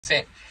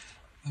say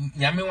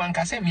nyame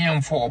wanka say me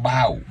amfo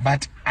oba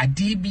but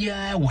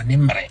adibia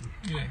wonemre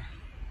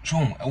so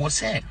I was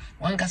say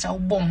wanka sa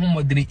ubon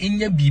homodre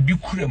enya bibi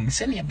kuram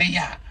se ne be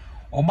ya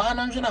oba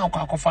no nso na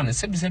akwakofa no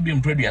sebi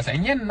mpreduas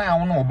enye na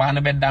wo no oba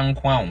no beda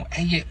nko awo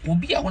eye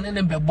obi a wone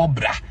ne bebo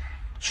bra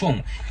so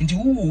nti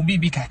wo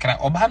bibi kakra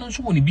oba no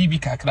nso wo ne bibi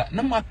kakra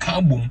na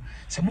maka bom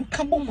se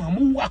muka bom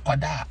amu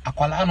akwada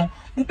akwala no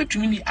mu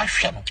betumi ni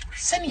ahwe no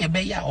se ne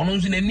be ya ono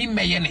nso na ni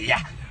meye ne ya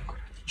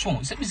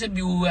so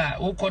sebi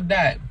wo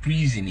koda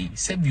prison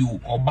sebi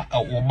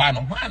oba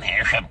no ma na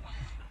ehwe no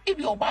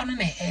ebi oba no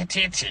na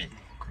etete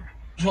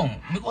so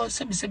because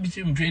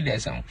sebi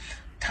mpreduas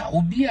ta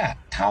obi a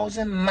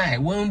 1009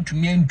 want to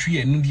me entry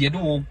and ye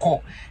do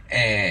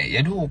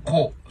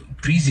call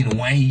prison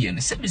 1 year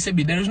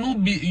sebi there is no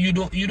you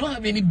don't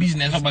have any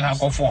business about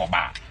go for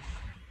ba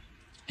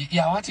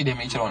ya what they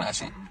mention on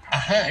say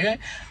I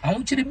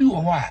want you to be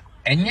wo a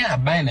enye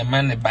aban na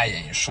man ba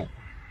yen so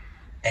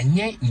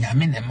enye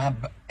nyame na ma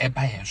e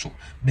ba yen so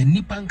be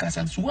nipa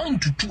nkasa so 1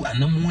 to 2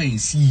 anam wan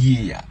si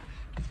ye ya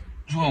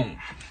so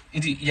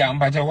it ya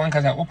mbaja wan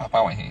kasa o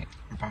papa wa he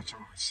mpacha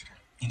wa sira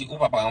Indi o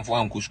papa anfo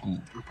anko school.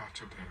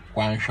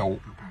 Kwan hwew.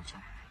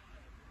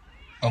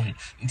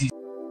 Indi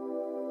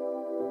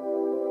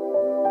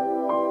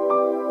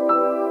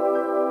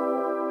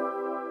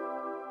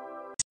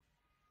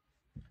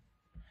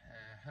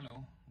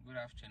hello, good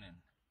afternoon.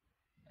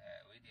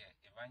 We the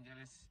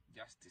evangelist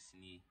justice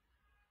ni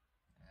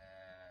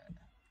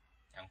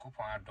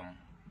yankopon adom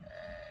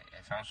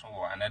efanso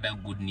another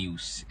good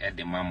news at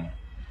the mamo.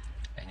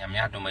 Nyame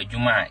adom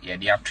adwuma ye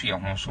de ato ye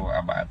ho so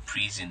about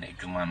prison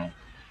adwuma no.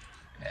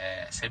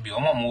 Sebi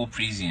omo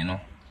prison no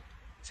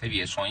sebi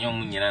esonyo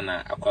mu nyina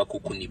na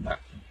akwakoku nipa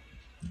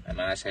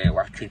ana se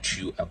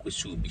watwetwu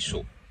akosu obi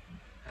so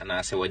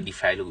ana se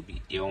wadifile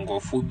obi e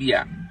ngofo bi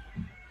a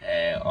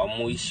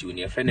omo issue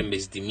ne fe na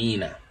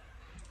misdemeanor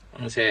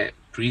on se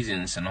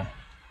prisons no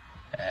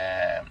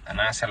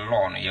ana se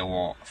law no ye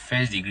wo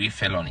first degree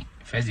felony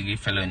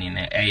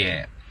na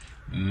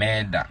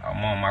murder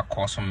omo ma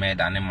cause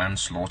murder and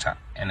manslaughter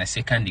and a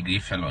second degree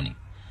felony.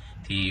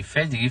 The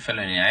first degree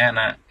felony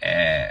ayana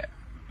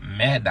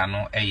murder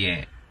no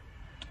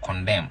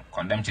condemn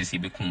to see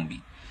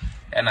bekumbi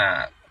and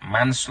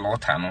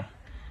manslaughter no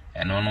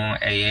no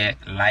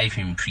life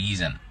in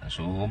prison,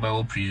 so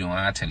over prison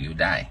until you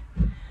die.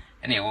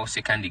 And it was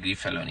second degree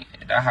felony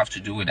that have to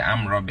do with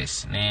armed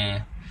robbers,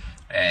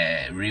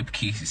 rape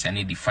cases,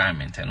 any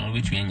defilement, and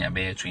which mean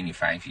you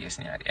 25 years.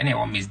 Any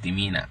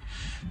misdemeanor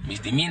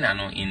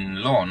no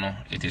in law no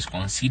it is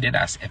considered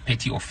as a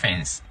petty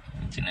offence,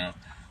 you know.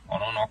 Or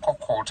no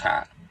court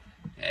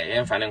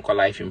find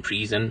life in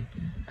prison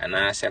and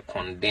I say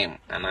condemn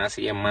and I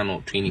say a man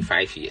of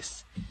 25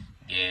 years.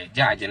 The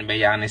judge and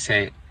Bayane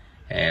say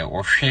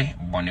or she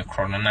bonny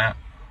chronona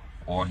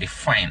or the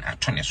fine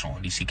attorney so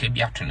the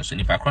CKB attorney so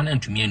if I cronan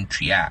to me and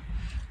tria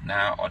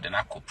now or the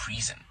narco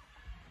prison.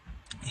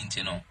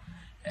 You know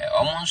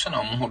almost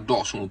no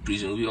doors no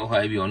prison we all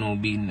have you no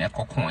be in a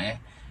cocoon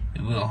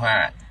we will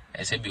have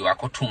I said you are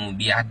cotum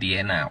be at the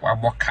end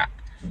waboka.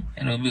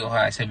 And will be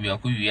I said, will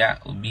be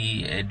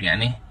a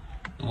Diane,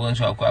 the ones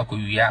who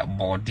are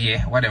board dear,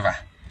 whatever.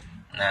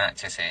 Now,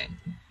 just say,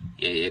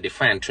 ye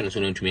define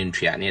transferring to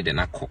entry near the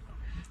Nako.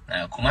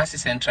 Now, Kumasi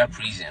Central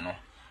Prison,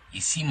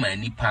 you see my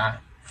Nipa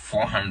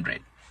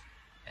 400,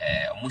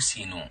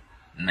 Musino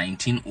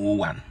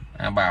 1901,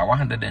 about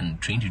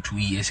 122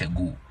 years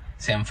ago,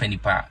 same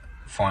Nipa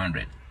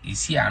 400. You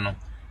see, I know,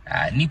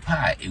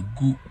 Nipa a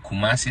good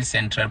Kumasi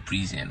Central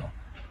Prison,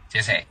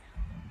 just say.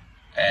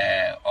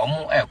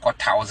 Omo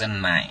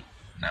 1009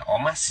 na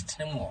oma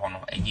sitene mu ho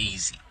no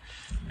easy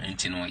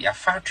nti no ya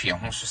factory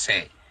ho so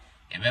say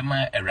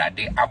ebema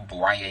erade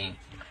aboa yen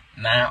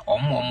na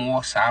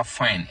omo sa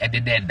fine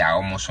edede da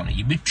omo so no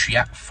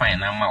yibetua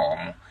fine ama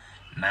omo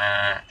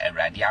na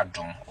erade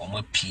adom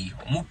omo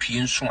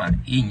pie nso a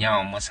yinya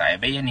omo sa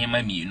ebeye ne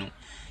ma mienu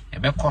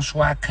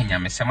ebekoso akanya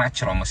mesem a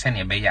kire omo se ne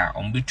ebeye a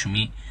omo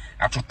betumi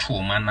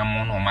atoto ma na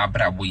mo no ma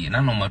brabo ye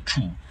na no ma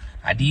 2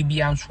 ade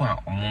bia nso a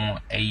omo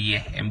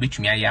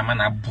embetumi aye ama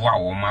na aboa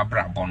wo ma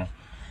brabo no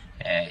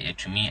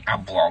yetumi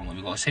aboa wo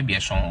because se bia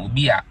so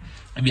obi a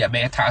be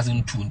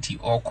 1020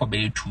 or ko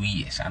be 2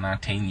 years ana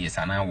 10 years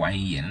ana 1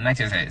 year na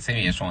che se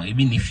bia so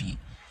ebi ni fi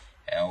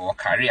o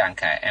carry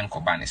anka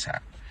enkoba ne sa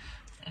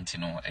nti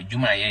no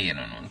adwuma ye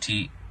no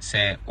nti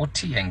se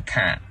oti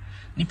enka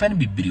nipa ne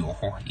bibiri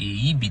ho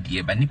yi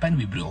bidie ba nipa ne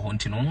bibiri ho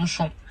nti no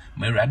nso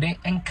mawrade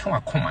enka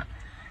wakoma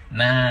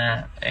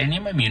na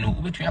enema mienu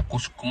obetu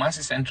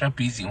Kumasi Central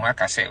Prison ho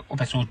aka se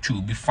opeso tu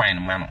be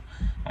fine man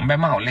on be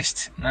ma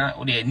list na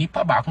o de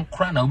nipa ba ko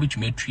kra na obetu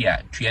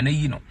atua na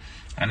yi no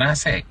ana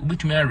say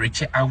obetu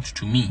reach out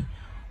to me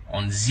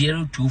on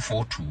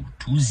 0242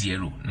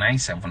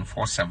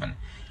 209747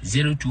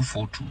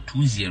 0242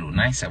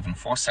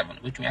 209747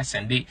 obetu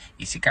send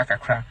isika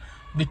kakra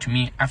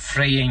obetu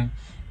afreyen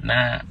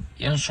na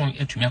yenso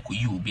etumi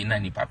akoyi obi na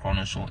nipa kro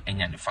no so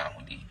enya ne fa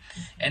ho di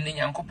and then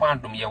Yankopon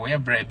adom ye we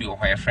bra bi o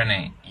ho ye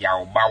frɛ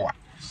Yaw Bawa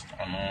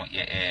ono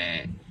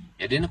ye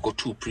didn't go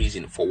to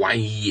prison for 1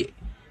 year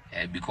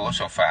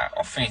because of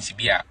offense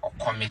be a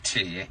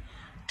committee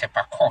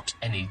tepa court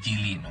and a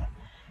jili no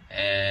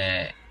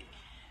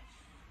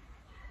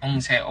on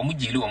say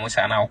omujili almost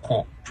an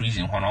hour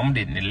prison when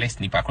the less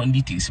nipa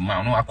details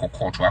ma no akọ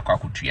court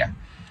akwakutua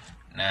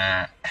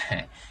na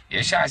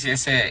ye sha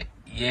say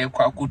ye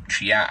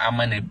kwakutua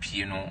amana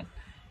pie no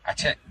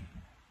ache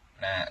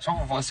na some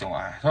of us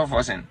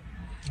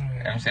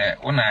say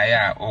una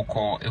ya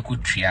oko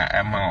ekutua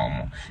ama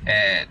omo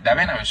da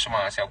be na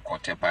msoma say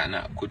kotepa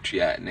na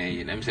kutua na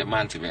yi na say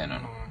month be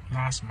no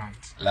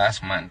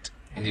last month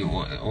ndi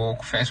o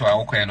first wa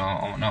okwe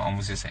no na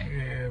omo say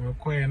me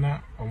koye na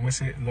omo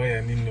say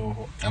lawyer ni no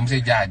ho omo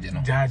say judge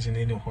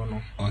ni ho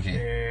no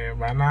okay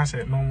ba na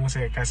say no omo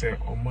say ka say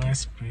omo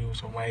experience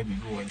so why be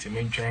go nti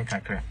me ntwen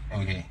kakra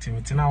okay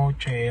timitina wo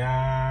twen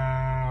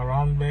ya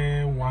around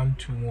be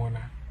 1-2 more na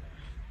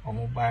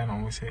omo buy na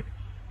omo say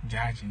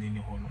judge ni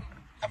ho no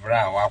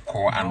abra wa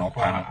ko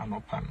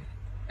anopa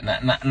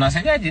na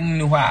say judge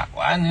ni ho a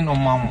ani no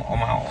ma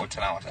o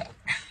tena wa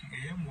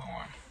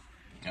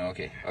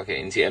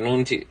okay nti eno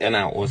nti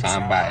na wo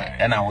san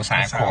ba na wo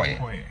san ko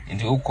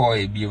nti wo ko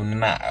e bi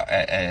na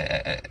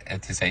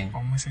eti say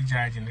omo say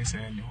judge ni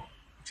say ni ho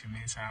ti me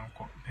san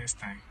ko next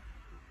time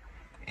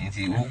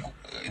nti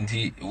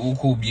wo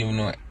ko bi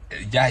no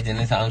judge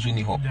ni san so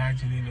ni ho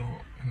judge ni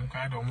ho no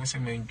ka do omo say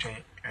me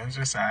ntwen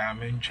enso sa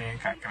me ntwen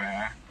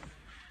kakra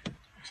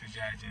say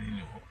judge ni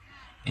ho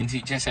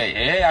nti je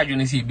say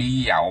adwene si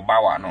bi Yaw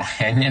Bawa no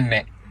enye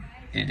ne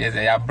je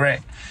say ya bre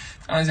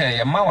I say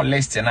ya ma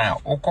list na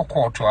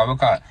okokọtọ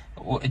abeka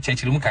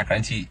chechiri mu kakra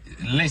nti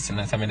list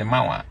na some the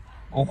ma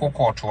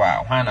okokọtọ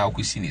a hwan na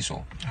okosi ni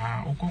so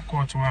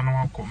okokọtọ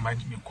na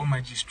ko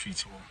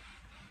magistrate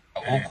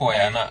wo oko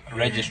ya na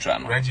registrar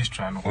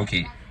no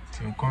okay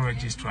so ko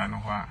registrar no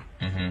ho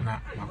na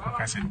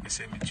makoka se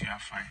me tua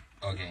fine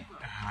okay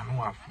no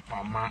wa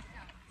mama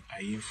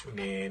ayifu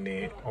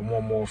ne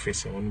omo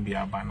office on bi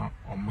aba na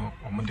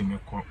omo de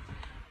meko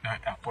na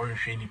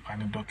appointment ni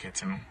pan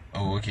docket no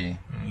okay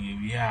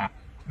we are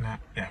na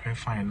ya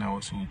fine na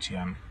also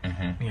utia no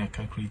na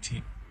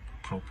calculate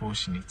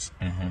proportionate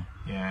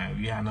yeah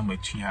we are na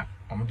matua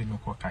omo de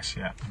meko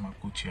cashier na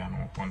makotua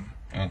no ho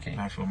okay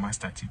na for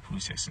master T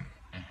processing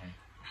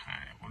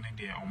one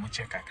day omo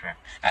check akra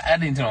I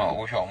didn't know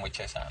wo omo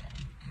check sa no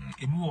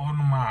ebi wo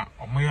hono ma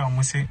omo ya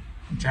omo se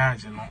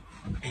charge no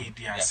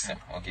ADS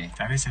okay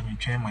tare se me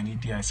twen mani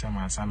DSM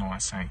ma sa no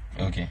assign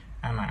okay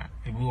ana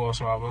ebi wo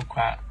so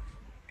abekwa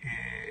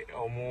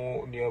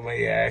omo ni o ma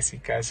ya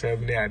sika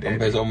sem ne ade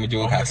omo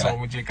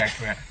omo je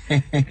kakra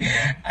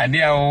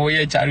ade a wo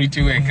ye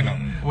charity work no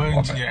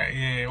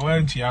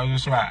wanti ya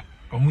so a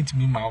omo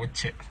timi ma wo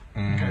che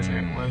because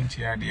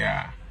wanti ya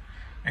dia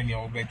eni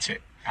o be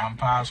che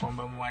ampa so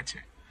mba mu ache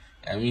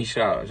I mean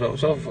sure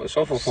so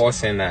for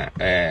forcing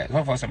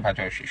so for some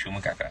patch show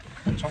kakra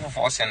so for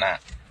forcing na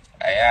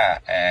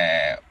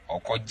aya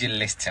okoji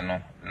list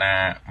no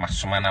na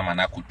masoma na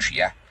mana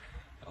kutua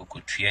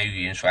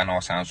wi nso ana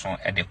osanso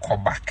e de call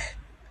back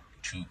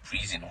to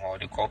prison or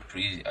they call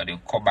prison or they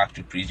call back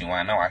to prison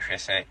wa na wahwe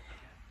se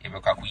e be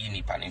kwa kuyi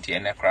nipa nti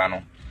ene kra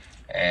no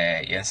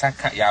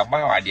yensaka ya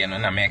ba ade no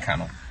na meka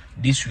no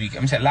this week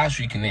I'm say last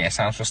week na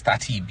esanso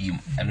start ibim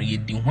eno ye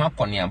di ho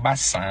akone aba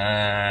san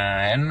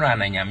enra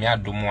na nyame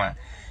adom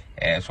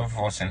a so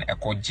forcing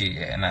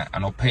ekoje na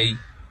anopai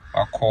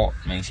akọ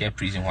mensia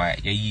prison wa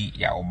yayi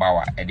Yaw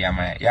Bawa e de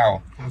ama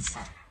yawo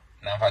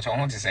na fa cho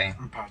ho te say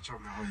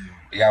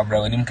ya bra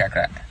onim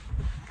kakra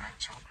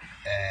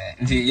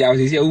nti yawo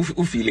se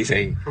u feel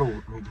say me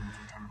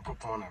ko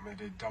pona me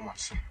de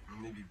damase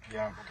me bi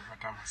bia me de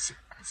damase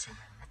ase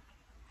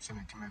se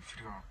me time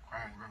free kwa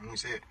me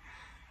say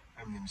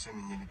am se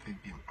me nyeni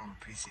pebim on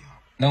prison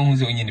na hu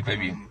se nyeni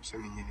pebim se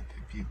me nyeni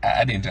pebim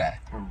a de dra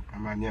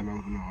amani am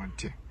hu no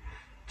hote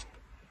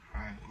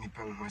ai ni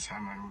pa mo sa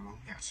ma no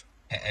yes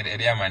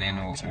ede amane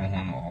no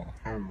hu no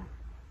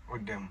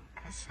odem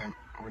asem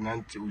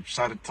onanti u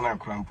sare tana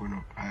krampo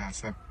no I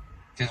accept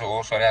this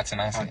all sorry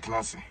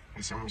atenase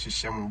ese mo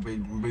hihye mo be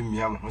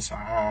mia mo sa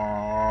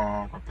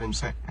ko pem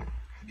se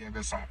dia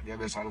be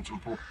sa no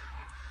tumpo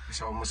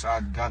ese mo sa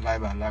da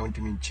live ala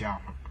unti min chia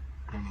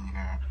no ni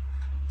na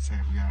se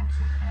ya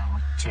mo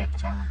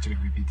check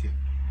bibiti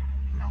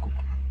na ko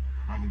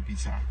mani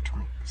bisa to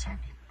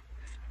sabi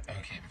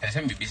okay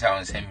person bibisa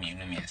on send me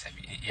no me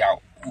sabi ya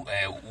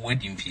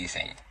wedding fee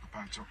say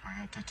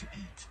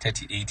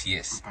 38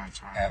 years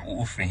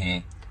ufri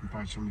he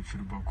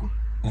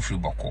ufri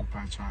boko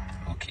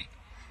okay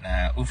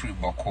na ufri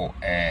boko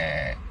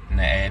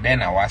na then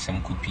na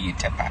wasem kupi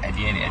tepa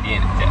ade okay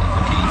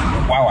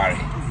waware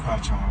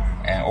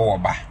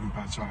oba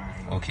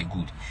okay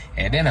good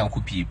then na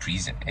kupi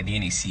prison ade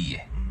ni see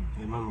ye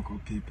mama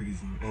kupi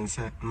prison and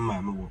say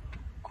mama wo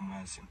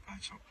kuma sim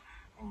pacho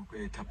o ko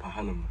tepa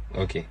hanum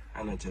okay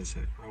ana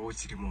jese wo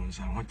tiri mo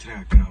nsa ho tiri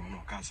aka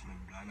no kas me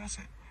bla na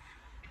say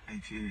I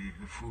feel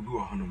food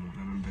or honum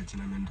na me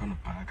betina me ndono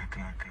pa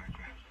kakra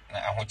na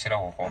ahokyere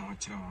wo ho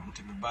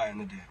nti me ba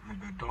ne de me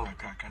be don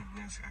kakra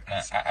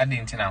na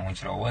ade nti na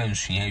ahokyere wo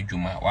ansua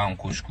adwuma wa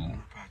anko school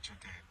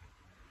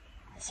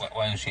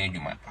one say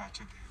juma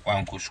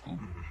one ko school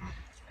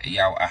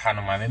yaw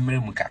ahano ma memre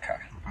mu kakra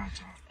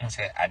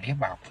say ade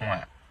ba ko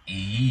a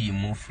eyi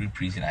mu free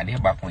prison ade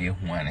ba ko ye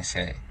hu ane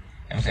say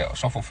em say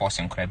so for force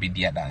nkra bi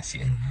dia dance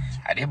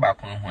ade ba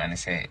ko hu ane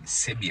say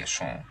sebie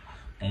so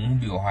mu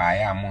bi o ha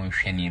ya mo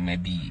hwe ni ma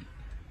bi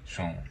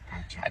so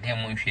ade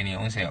mo hwe ni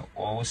on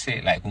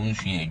say like on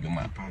hwe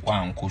adwuma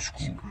one ko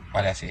school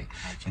what I say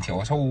nti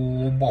o so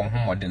bo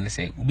ho modern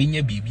say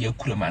ubenya bibia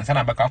akura man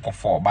sana beka akọ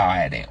 4 ba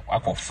ya de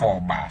akọ 4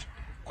 ba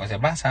cause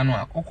ba sa no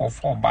akọ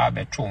 4 ba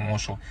beto ho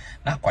so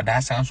na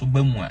akwada san so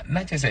ba mu a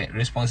na che say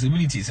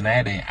responsibilities na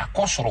ya de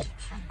akosoro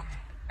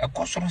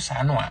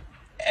sa no a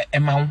e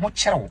ma ho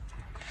kyerɛw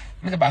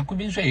me ba ko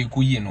bi nso e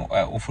ko yi no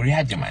ofuri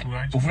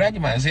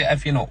ageman say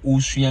afi no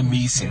osua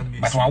medicine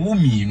but wa wo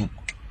mienu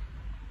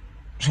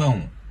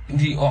so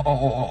ndi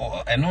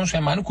eno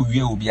so ma no ko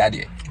wie obi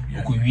ade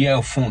ko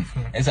wie phone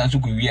esan so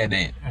ko wie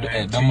de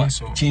dama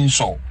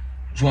chinso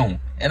so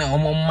ena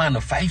omo man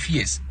 5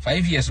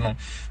 years no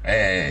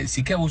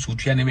sika wo so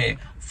tua ne be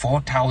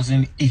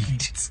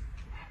 4008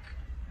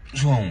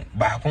 so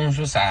ba ko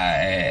so sa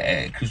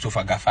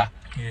Christopher Gafa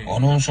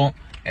ono so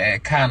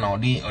car na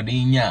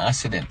odi nya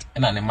accident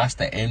ena ne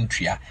master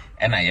entry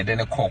ena ye de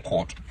ne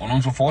court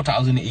ono so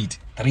 4008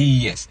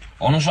 3 years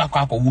ono so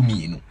akwa wo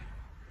mienu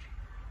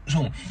so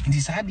in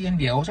this at the end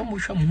there was a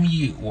much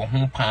ye or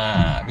home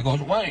pa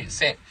because one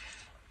said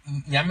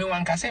Yami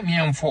one can say me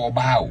and for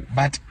bow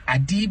but a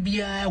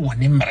debia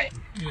one embre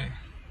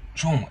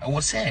so I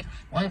was say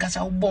one can say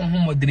born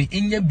home or the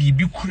in your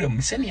baby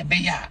crum send your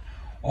beya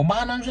or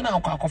banons and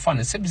our cock of fun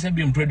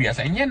and produce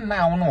and yet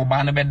now no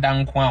banner bed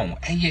down crown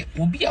and yet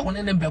will be a one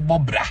in a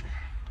bobra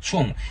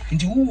so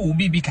into who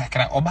be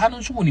kakra or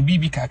banons who will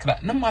be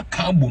kakra no more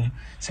carbon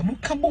some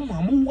carbon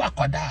mu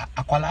akwada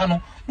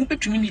akwalano mu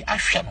betumi ni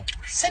ahwe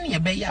send your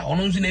beya or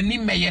no in ni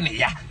meye ne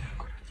ya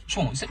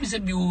so se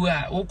bi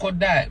o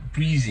koda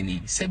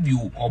prison se bi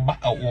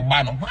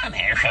oba no ma na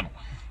ehwe no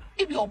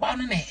e bi oba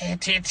no na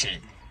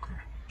etete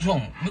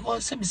so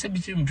because se bi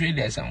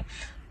traders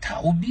ta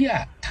obi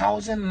a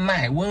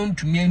 1009 want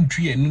to me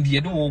entry enu de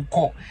ye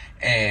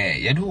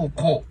do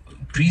ko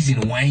prison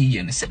 1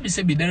 year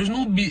sebi there is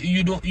no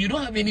you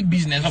don't have any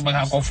business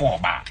about go for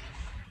ba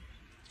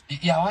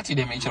ya what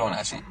they mention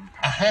on say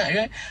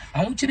I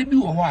want you to be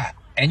wo a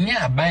enya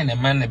aban na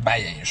man na ba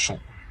yen so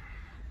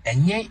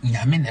enye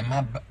nyame na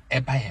ma e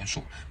ba yen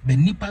so be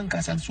nipa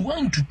nkasa so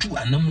 1 to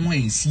 2 anamo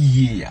ensi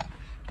ye ya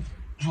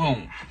so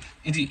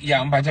iti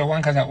ya mbaja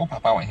wan kasa o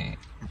papa wa he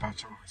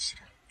mpacha wa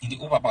sire iti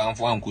o papa an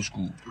fo an ko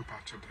school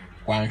mpacha de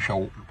wan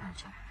hwewo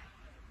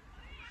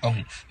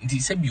nti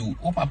sebi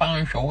o papa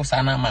an hwewo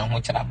sana ma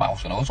ho kyera ba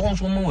so na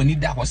so mo wani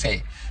da ho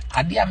say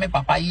ade a me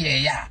papa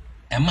ye ya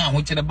e ma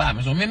ho kyera ba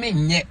me so me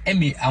nye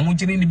emi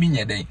ahokyere ni bi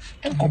nye den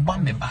enko ba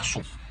me ba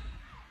so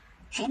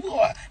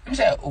I'm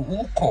say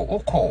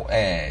oko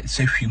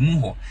sehwimu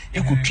ho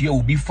ekotua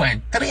obi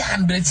fine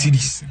 300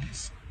 cedis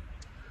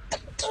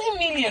 3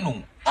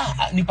 million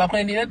ni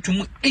papa ni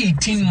tum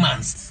 18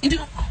 months ndi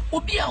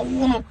obi a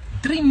wo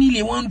 3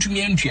 million want to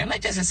me entry na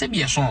just say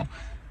be so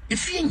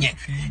efienye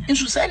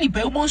nso sa ni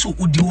pa obo so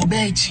odi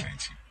obachi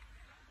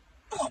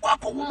kwa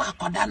wo ma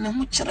akoda ne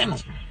ho kyere no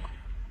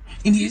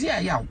ndi ezi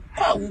aya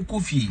kwa wo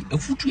kofi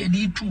afutu e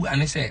di tu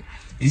ane say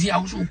ezi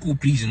also ko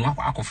prison no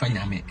akwa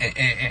nyame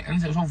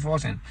nse so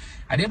forcing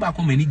ade ba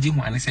ko mani ji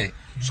ho ane say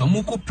so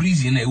mo ko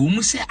prison e wo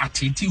mu say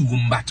atete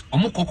wumbat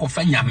omo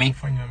kofa nyame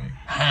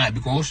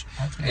because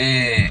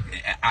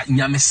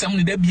nyame sam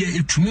ne da bia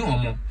etumi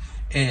omo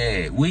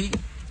we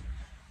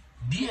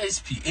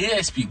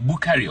ASP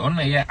Bukari on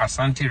ya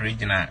Asante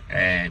regional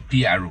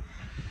PRO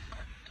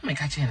me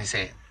ka che ne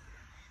say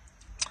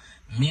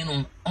me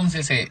no on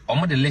say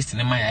omo the list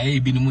na my aye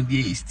bi no mu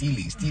dey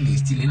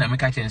stealing na me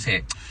ka chen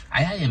say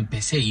aya em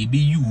pese e be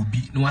you bi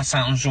no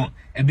asan so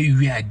e be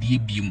wi ade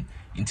bi mu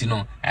nti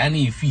no aya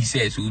na fi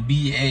say so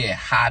bi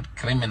hard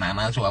criminal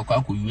na so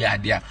akwa wi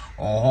ade a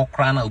o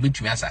kra na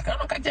obetumi asaka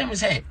no ka chen me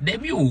say de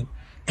bi o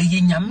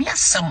eye nyame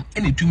asam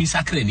ene tumi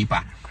sakra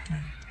nipa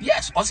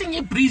yes o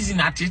senye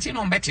prison atete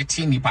no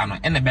betete nipa no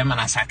ene be ma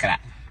na sakra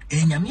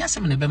nyame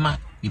asam ne be ma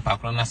nipa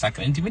kra na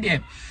sakra nti me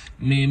de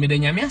me de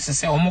nyame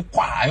asese omo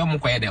kwa ayo mo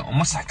kwa de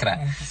omo sakra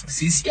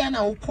sisia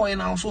na wo koe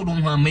na so do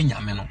ho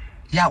amanyame no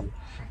yawo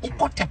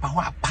ukotepa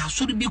ho apa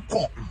so de bi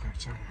ko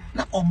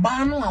na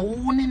oba no a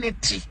wo ne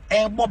neti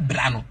ebo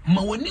bra no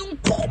ma woni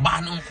nko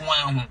oba no nko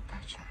aho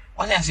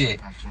wala se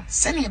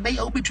sene be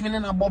ya obetumi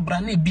na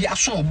bobra na bi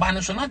aso oba no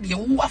so na de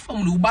wo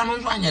afam no oba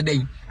no so anya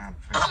den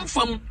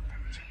amfam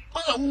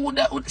wo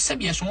da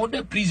sebie so wo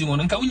da prison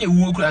no nka wo nya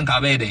wo kura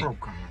nka be de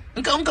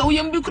nka wo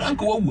yam bi kura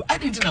nka wo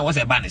adenti na wo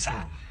se ba ne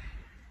sa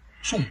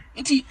so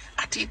iti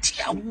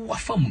ateti a wo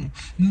afam no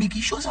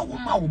make sure sa wo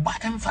ma wo ba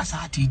emphasize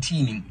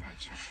ateti ni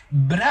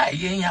bra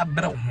yen ya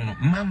bra ho no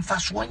mamfa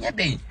so nya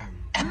den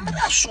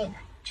emra so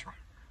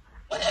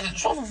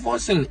for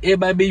forcing e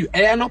ba be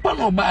no pa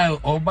no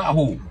oba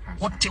ho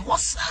what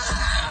was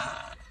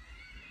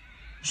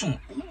so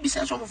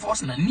bisa so for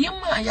force na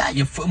niema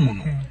ya fam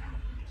no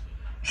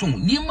so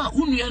niema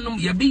unuanom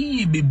ya be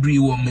yi bebre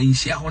wo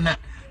manhia ho na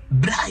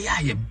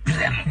Braya ye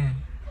brem.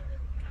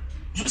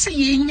 So say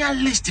yenya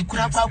list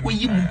kura kwa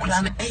yi mu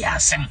kura na e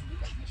asem.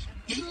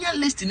 Yenya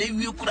list na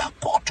wi kura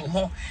court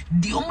ho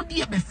di omde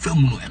e be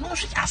fam no e no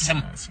so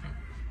asem.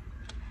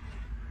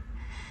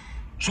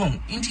 So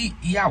inti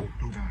yaw.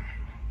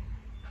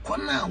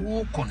 Kona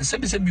wo kon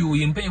sebi o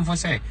yempen fo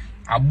say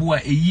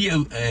aboa eyi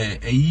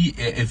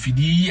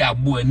afidi yi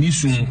aboa ni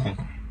sunko.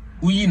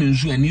 Uyi ne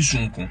nso ani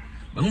sunko.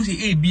 Ba mu say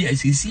ebi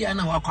asisi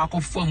ana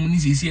wakọ fam ni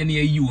sisi ana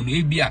yi wo no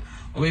ebi a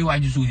owe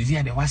waji so sisi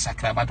ade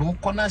wasakra but wo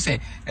kona say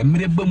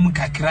emre ba mu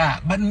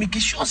kakra but make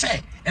sure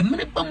say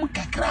emre ba mu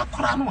kakra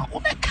kora no wo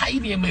be kai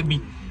ne ma bi.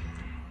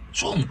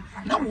 So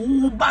na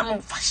wo ba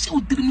no fa se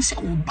odrim se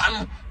wo ba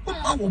no o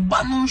ma wo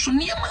ba no so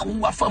ne ma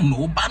wo afam no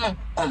wo ba no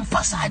on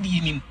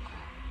fasade nim.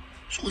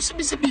 So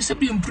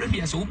sebi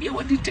improbia so obi a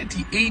wadi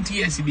 38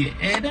 years bi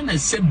e na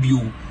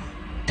sebio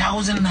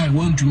 1009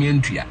 won to me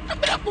entria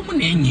abra bom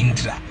na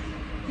enyintra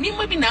ni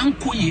ma bi na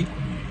nkoye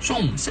so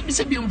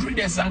sebi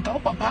improbia sanka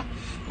papa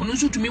onu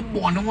so to me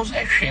born ho so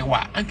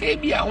ehwewa anka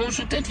bi a won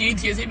so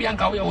 38 years bi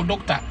anka wo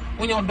doctor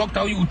onye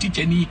doctor wo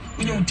teacher ni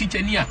onye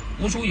teacher ni a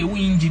won so wo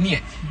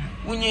engineer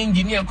onye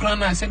engineer kura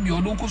na sebi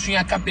odo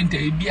kusua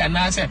carpenter bi a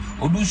na se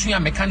odo sua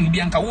mechanic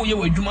bi anka wo ye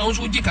wadwuma won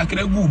so ji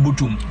kakra gu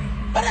botom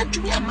bara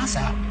tumi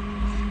amasa.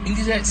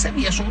 Ingi say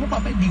be so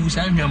papa di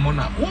usa hwamo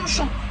na won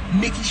so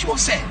make sure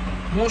say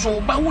won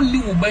so ba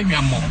woni wo ba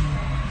hwamo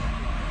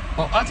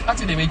o at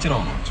the make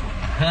no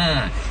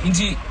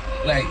inti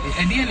like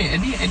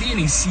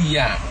any see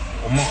ya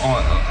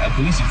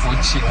police for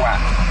chewa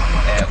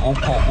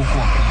oko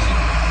prison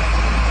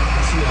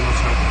see ya no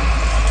so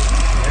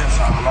yes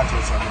I'm not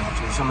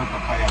so me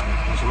papa ya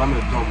so na me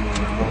dom mo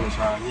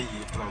so ani yi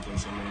na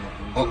so me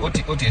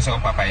o so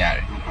papa ya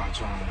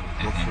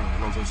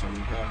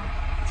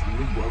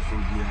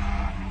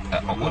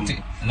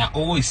na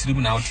always sleep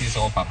now taste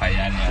of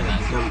papaya na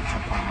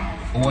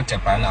what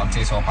tapa now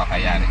taste of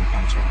papaya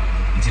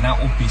ntina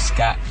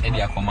opiska e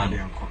dia command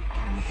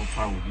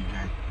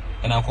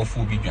and I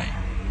could be join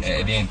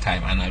at the end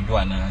time and I do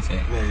and say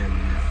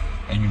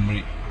and you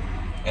marry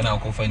and I'll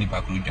go find the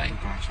back join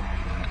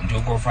and you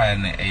go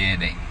find a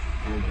day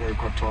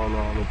cotton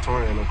on the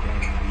toy and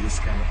this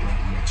kind of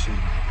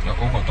machine your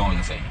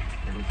overtone saying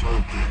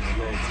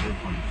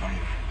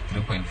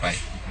 3.5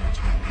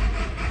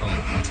 oh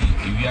nti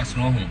ewi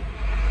aso ho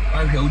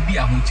wa hwe odi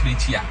a ho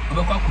kirechi a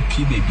obekwa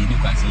kopie baby ni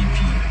kwase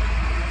pie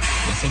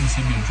the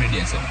same be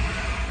trade so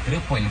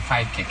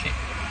 3.5 keke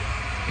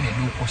ene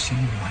do ko shi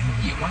mu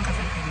 1 year wan ka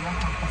fa ka wa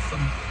ka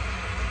fam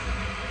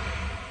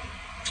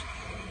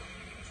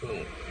so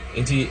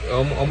nti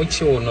omo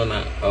chiwo no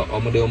na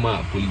omo de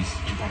ma police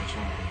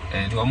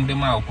the omo de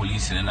ma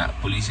police na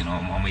police no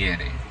omo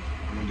yere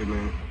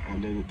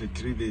and then the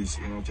 3 days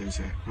you know just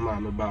say ma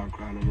me ba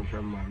kra no me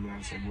hwe ma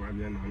me say bo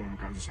abia no no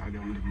ka say dey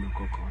me me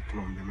kokko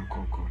no me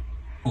kokko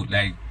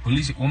like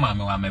police o ma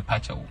me wa me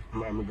pacha wo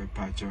ma me be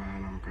pacha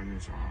na am ka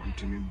say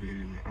unti me be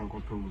ni anko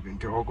pe wo be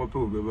nti okko pe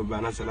wo be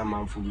ba na say na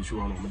man fu bi shu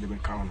no me de me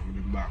ka no me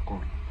de ba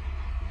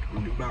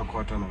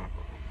ko ta na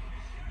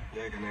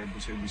ya ga na bu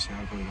se bi se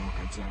ha no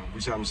ka ta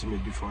bu se am se me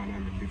before na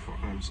me before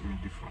na me se me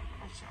before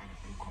I say I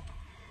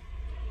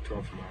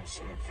 12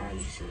 months,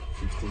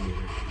 15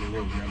 million.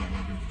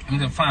 I'm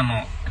the fan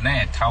of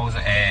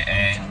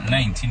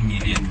 19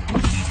 million.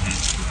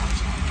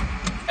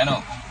 I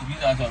know, we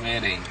are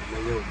already.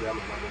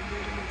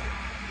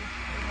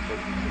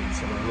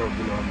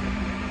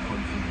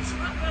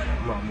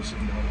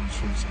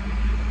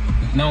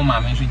 No, my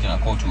mention a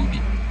court will be.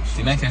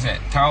 The next said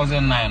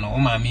 1,009 or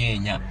my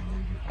mea,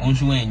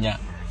 Onsuena,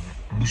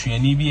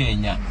 Bushuani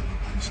Biena.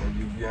 So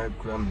you be a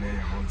cram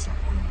there,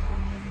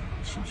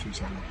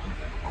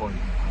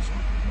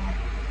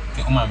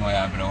 the woman where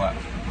I blow up.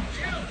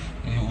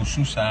 You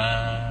Susa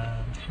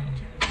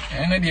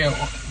and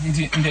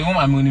the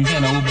woman when you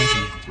can obey.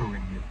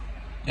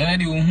 And I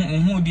do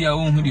who dear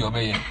own who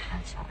obey.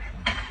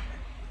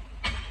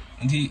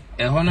 The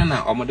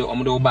Honana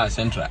Omodo Bar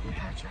Central.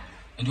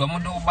 And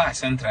Omodo Bar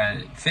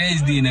Central,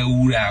 first day in a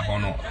Ura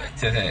Hono,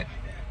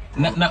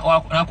 not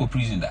Uncle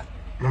prison that.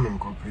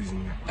 No,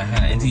 prison.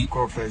 And he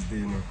called first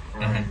day.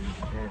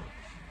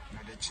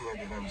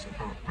 I'm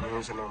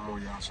so more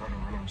ya sorry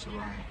when I'm so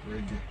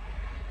ready.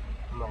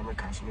 No, I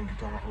can't speak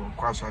to or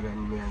quite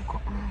me and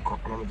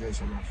cockman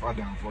just and my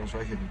father and for so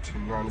he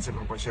between one and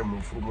a question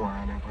more for more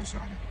and a question.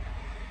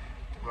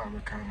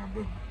 I'm kind of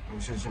book.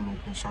 And says him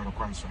sorry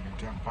quite sorry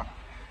jump up.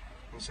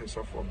 And says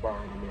so for bar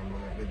and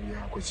maybe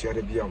I could share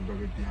the beer of the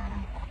baby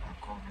and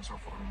call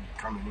myself for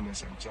coming in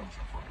as a chance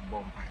for the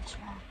bomb by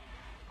small.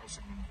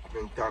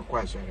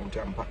 Quite sorry and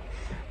jump up.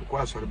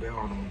 Quite sorry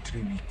on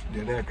 3 weeks.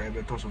 The neck I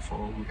bet also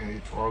for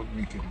weekend.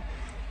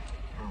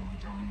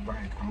 I'm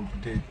buying a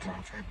day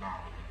transfer bar.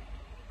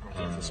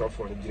 So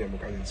for the gym,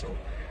 so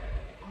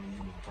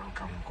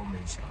come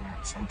comments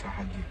Santa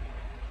had you.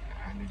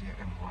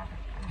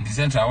 The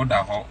center order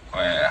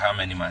how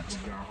many months?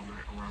 1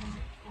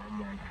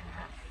 month and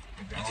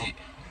a half.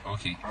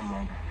 Okay. 1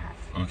 month and a half.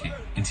 Okay.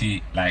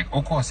 Until like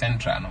Oko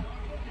Central, no.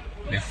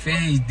 The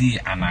first day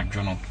and a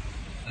journal.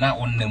 Now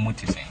on the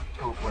motive.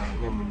 Oh, well,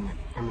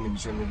 I'm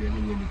saying the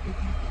mini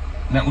people.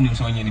 Now, when you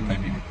saw any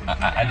baby,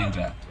 I didn't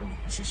try.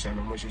 She said,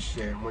 I'm much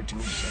share what to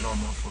me,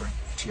 for it.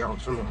 She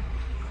also know.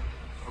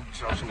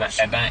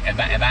 And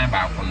I'm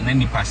back on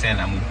any percent.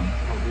 I'm moving.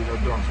 We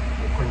don't know.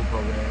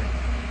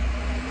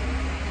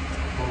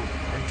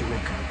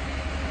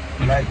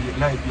 Life,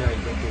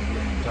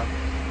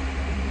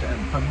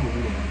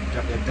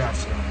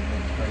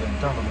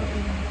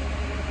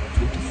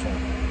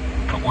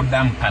 What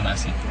damn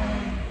panacea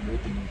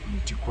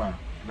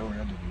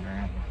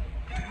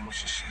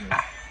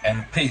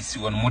and pace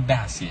you on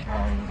Modasia.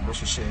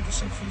 What's a share the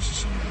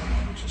surface?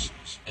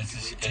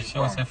 It's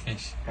a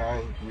fish. I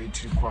wait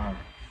to inquire.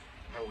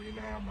 No, we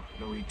now,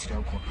 no, eat it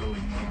out, no,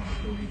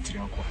 eat it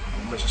out,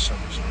 much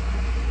service.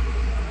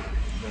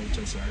 I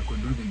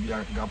could do the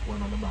gap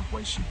one on the back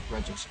when she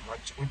just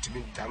much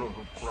intimate down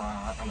who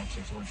cry and I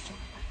just want to.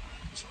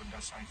 So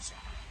that's side.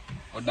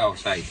 What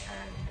outside?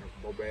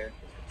 Bobby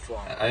for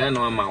I don't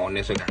know my own.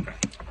 I could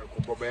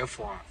Bobby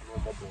for no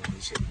more.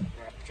 He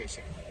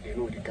said, they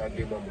know the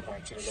goddamn mom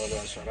watching all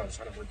our son and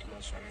son of what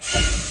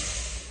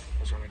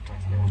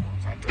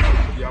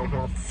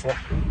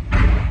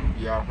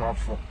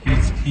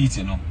must heat,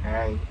 you know.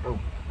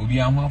 We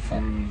are more for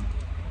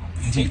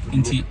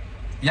indeed.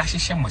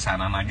 Yashishem was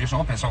an I just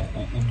open some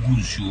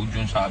good shoe,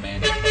 Jones are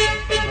bad.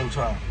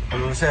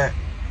 I say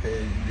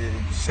the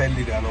cell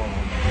leader, no,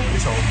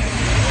 it's all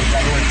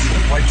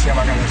white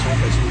chairman and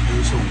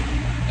do so.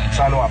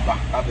 Sanoaba,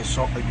 I be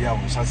shop maybe I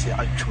was say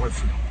I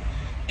joyful.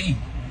 Eh,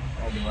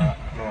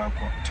 no, I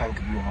thank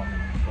you.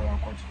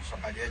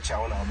 I get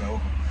chow now,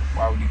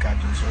 while the cat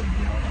is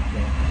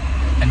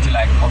until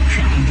like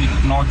option,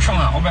 no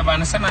trauma, over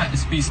Banasana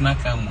space not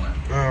come.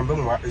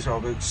 But what is all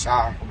bit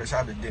sour,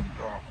 beside the dim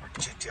door.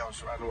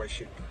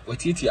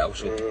 What it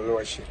also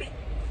no shit.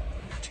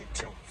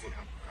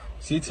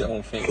 Sit your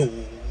own thing.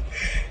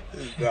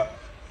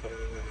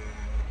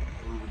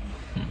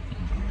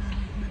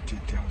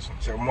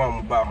 So,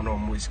 Mom Bar no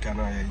more scan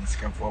is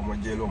can form a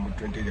yellow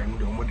 20 and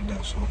no more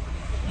than so.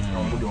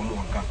 No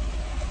more cap.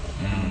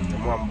 The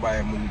mom buy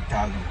a moon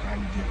thousand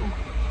and the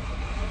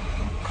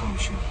come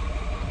ship.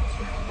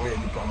 When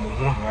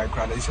I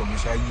cried, I saw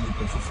Miss I yield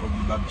for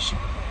the baby ship.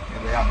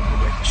 And they have to go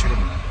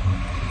back.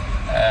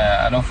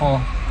 I don't for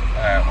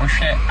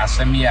Oshe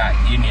Asamia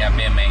Unia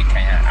Beme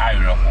Kanya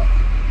Iro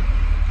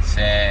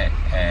say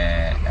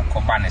a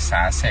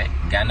Kobanesa say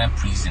Ghana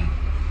prison.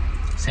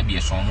 Say be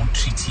a son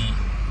treaty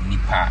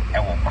Nipa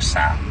Ewo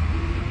Osa.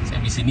 Say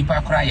be say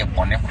Nipa cry a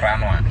bonnet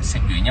crano, say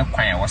be in your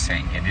choir was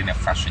say a dinner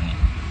fashion.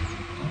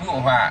 Go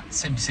over,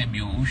 say be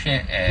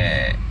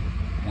Ushe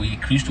we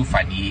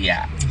Christopher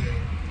Dia.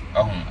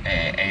 Oh,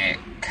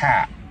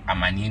 car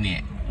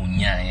Amanine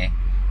Unya.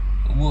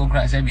 Wo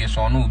kra se bi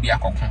so no obi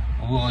akokon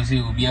wo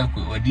se obi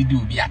odidi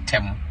obi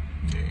atem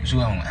so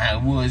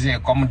wo se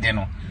come de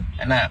no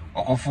na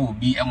okofo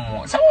obi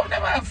emo so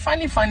never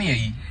funny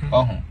ayi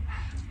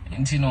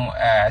nti no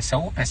se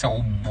wo pese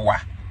wo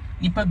boa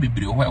nipa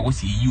bebre ho wo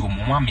se yi o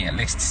mo me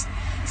list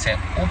se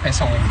wo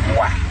pese wo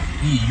boa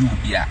yi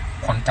obi a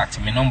contact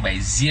me number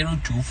is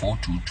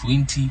 0242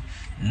 20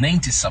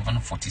 97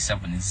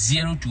 47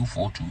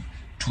 0242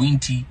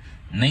 20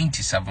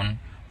 97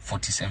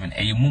 47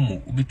 a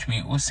MOMO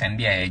between o send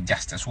there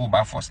justice wo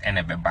ba force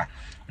ene beba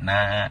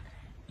na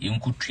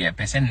yenku tue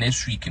person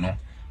next week no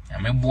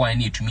amebo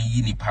ani etumi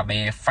yi nipa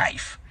be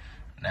 5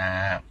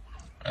 na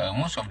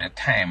most of the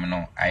time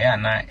no aya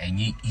na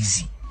enye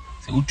easy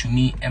so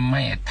utumi ema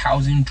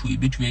 1000 to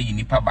betumi yi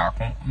nipa ba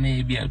ko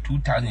maybe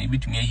 2000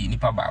 betumi yi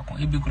nipa ba ko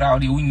ebi kura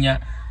ode unya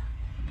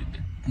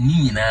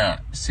ni na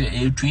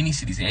say 20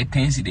 cities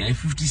 10 cities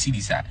 50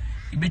 cities a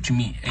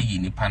betumi yi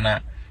nipa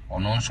na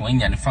ono nso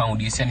anya ne fa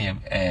odi se ne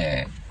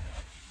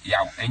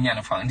yaw anya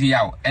ne fa ndi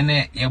yaw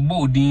ene ye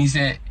bo din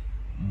se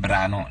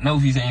bra no na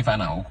ofi se fa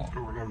na woko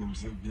na me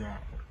se bia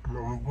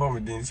no bo me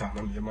din sa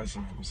na me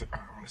machine me se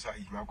me sa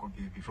yi ma ko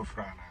bi fo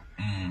fra na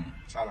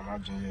sala ma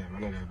dwen ye me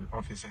na le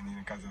office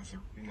ni kaza se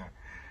na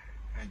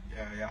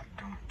ya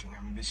don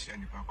tinya me bi shia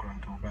ni pa kron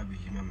to ba bi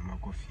hima me ma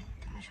kofi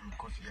me so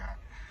kofi ya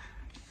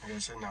ye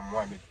se na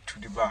mo me to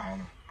di ba ha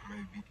no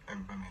maybe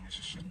emba me ni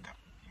so da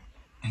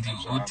ndi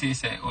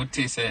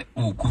oti se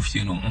o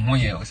kufie no ho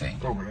ye o say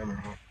ko na me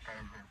ho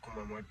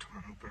kuma mo to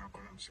mo pra ko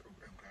na so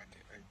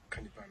brade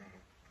kanipa na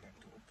na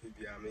to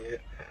bia me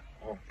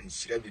o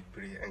nsira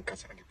bibre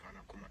enkasa nipa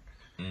na kuma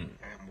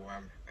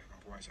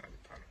mboa sa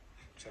nipa na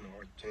se no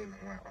o jen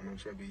no a ono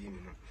so be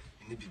yimi no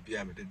ni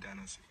bibia me deda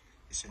na se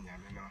isenya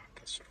me na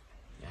ta so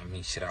ya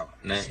me shira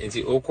na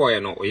enti o ko ye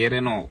no o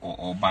yere no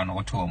o ba no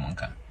o to mo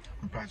nka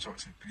mpa cho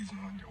se please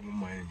no de o mo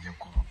ma ye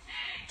ko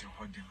de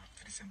ho de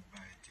 3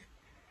 ba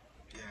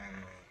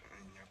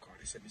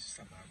se bi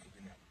saba ko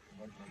bina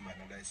mo ma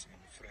na dai se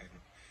mi frɛ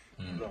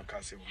no no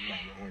ka se ma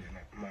no ho na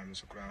ma no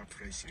so kra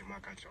frɛ siri ma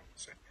ka tro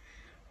se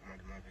ma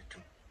de ma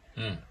betu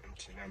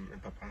nti na me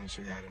papa no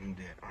so yare no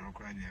de ono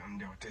kra de on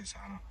de hotel sa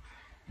no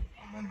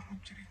ma no ho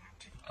jiri no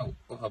ti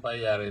o papa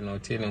yare no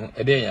ti no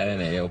e de yare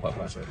na ye o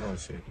papa no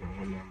se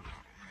no na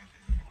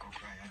ko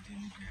kra ya di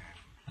ni bia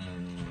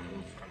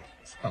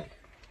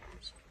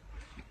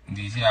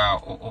This year,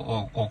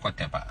 oh,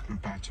 whatever.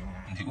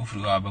 The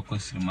Ufru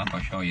Abacus,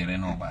 Macashaw,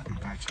 Yerenova.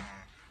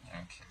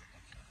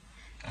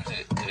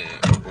 Okay.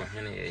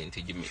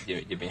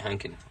 Jimmy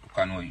Hankin,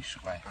 can we use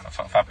by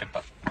far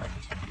paper?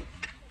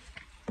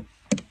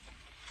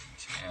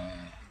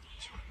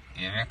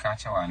 You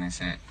catch one and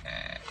say,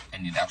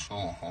 and it also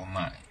home,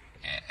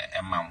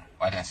 a mum,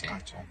 what I say,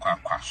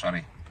 quite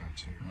sorry.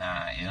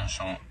 Now, you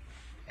so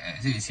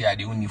this year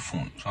the only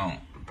phone, so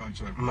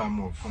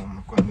Mamma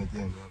phone,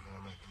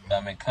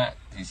 I can't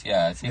this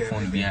year, see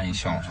phone behind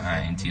Sean,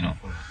 and you know.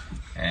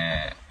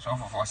 So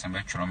for some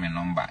better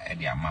number at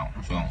the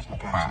amount, so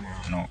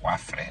no, what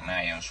friend,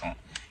 I also.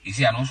 Is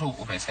he also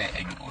over say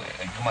a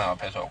Juma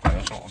person or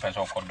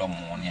person for Dom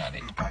money?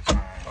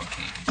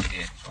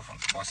 Okay, so from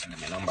forcing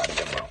the number at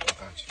the amount.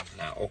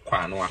 Now,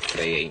 Oquano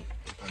play.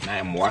 Now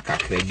I'm working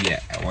credit.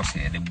 I was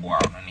at the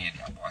board near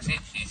the was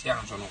it? Is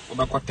young son of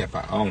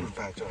Obacotepa on.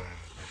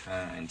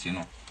 And you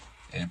know,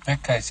 a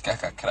pecker is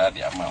caca crowd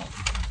amount.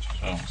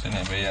 So,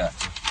 Senator,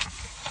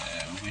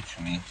 which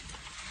me.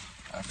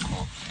 Of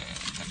course,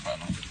 the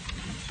panel.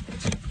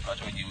 What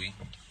would you eat?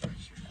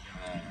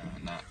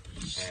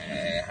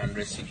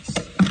 160.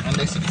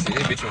 160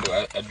 between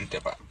a do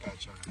tapa.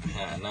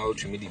 Now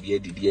to me, the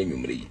idea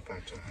memory.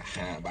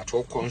 But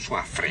all cons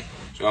are free.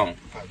 So,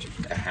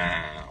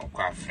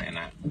 quite friend,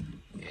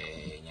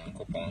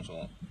 Yanko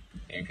Ponzo,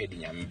 and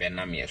feeding a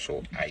benamia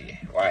so I.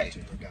 Why?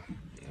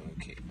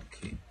 Okay.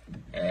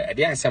 I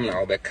didn't some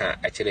now, but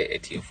actually a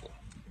tear for.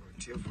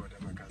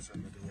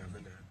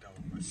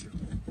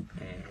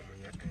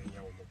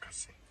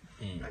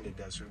 And it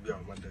does be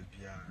our mother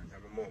be a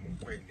MOMO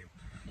quail.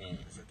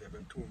 Is that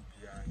ever two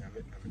be a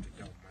Yamet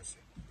down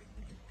myself?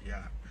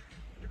 Yeah,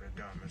 never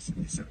down myself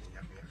is a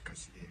Yamia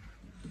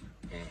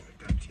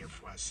that here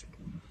for us.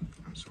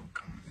 I'm so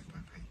calm,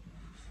 Papa.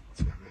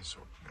 So I'm so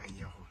a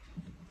Yahoo.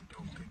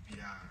 Don't be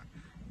a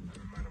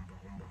man of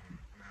Bahombo,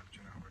 not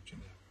General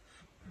Virginia.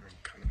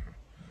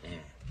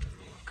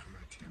 Come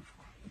at here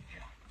for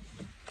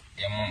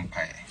Yamon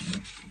Pie.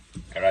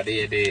 A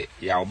radi de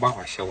Yaw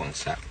Bawa showing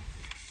sap.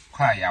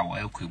 Ya wa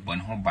ekwe bon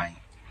ho ban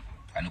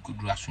pa no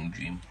kudu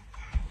asomdwem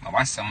ma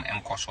wasam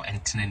enkoso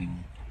entena ni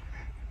mu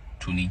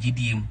to ne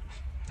gidiem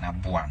na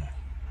boa no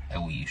e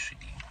wo Yesu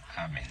dim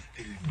amen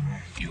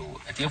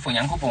yo atiefo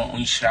nyankopon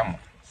onhyira mo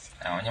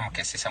na onyam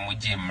kese sa mo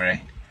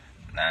gimre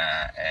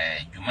na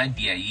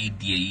dwumadi a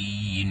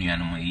yedi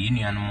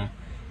nuanom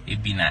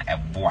ebi na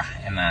eboa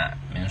na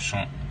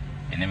menso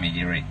ene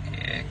mejere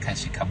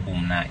kasika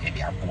bom na e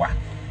di aboa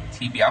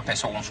ti bia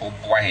opese won so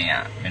boa hen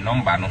a me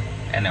number no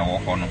ene wo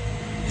ho no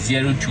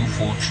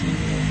 0242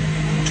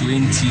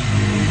 20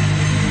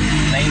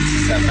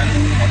 97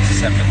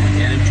 47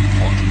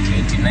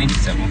 0242 20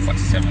 97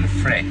 47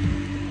 free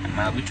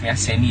ama betumi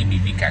aseni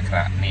bibi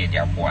kakra na ye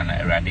dia boa na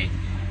erade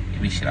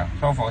ebishira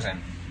so for sen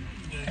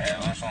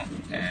also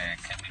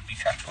can be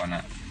factor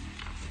na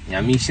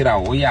nyame shira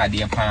wo ya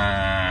ade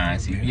pa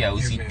se bia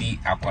osidi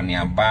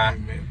akoniaba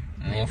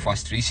na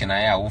frustration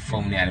aya wo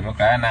fam ni ade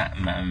mekra na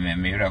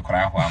me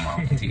rekora ho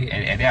ama ti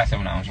ede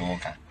asem na so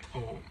woka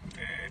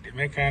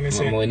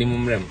Mechanism.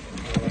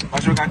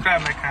 What's your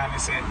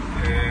mechanism?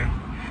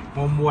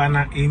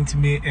 Momuana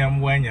intimate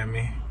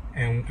Mwanyame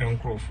and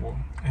Crofo.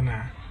 And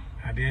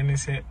at the end,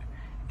 said,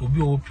 to be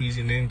all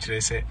prison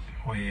interest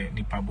or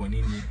the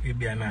Pabonini,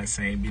 Ebiana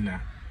Sabina,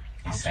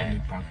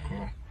 outside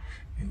Paco,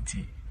 and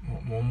tea.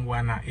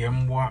 Momuana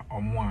Mwa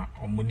or Moa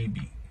or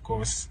Munibi,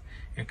 because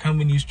a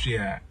common history,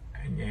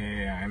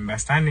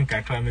 understanding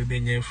Kakla may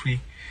be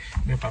free,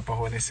 no Papa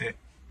Hone said.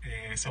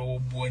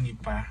 So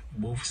bonipa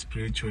both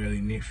spiritually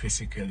and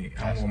physically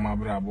and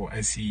brabo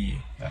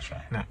asi that's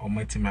right na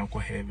omatima ko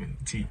heaven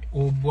ti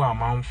obo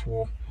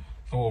amanfo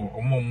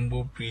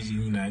omombo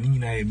prison na ni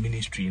na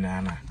ministry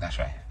na that's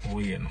right oh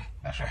yeah no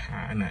that's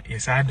right na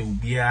yesade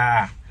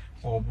obia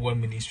obo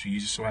ministry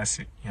so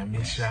ase ya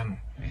mention no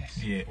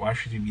yeah wa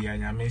hwede bia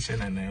ya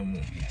mention na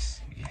mu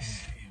yes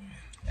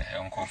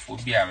onkofo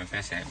bia me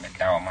pese me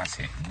da o ma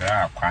se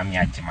bra kwa mi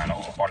agima no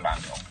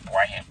Holland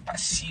why but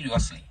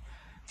seriously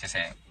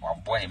say wa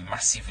boy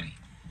massively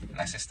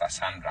na sister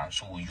Sandra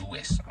so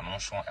US and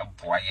also a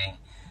boy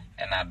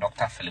and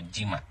Dr. Philip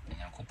Jima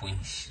yankopon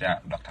hira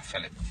Dr.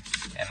 Philip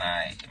and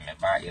I me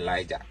ba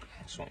Elijah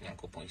so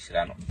yankopon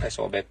hira no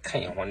person be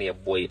kan ho na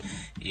boy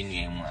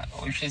inu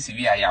o hwese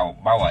bi Yaw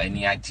Bawa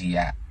ani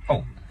agia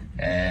oh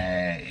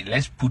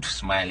let's put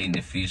smile in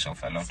the face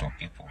of a lot of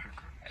people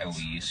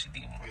we used to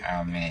do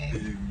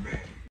amen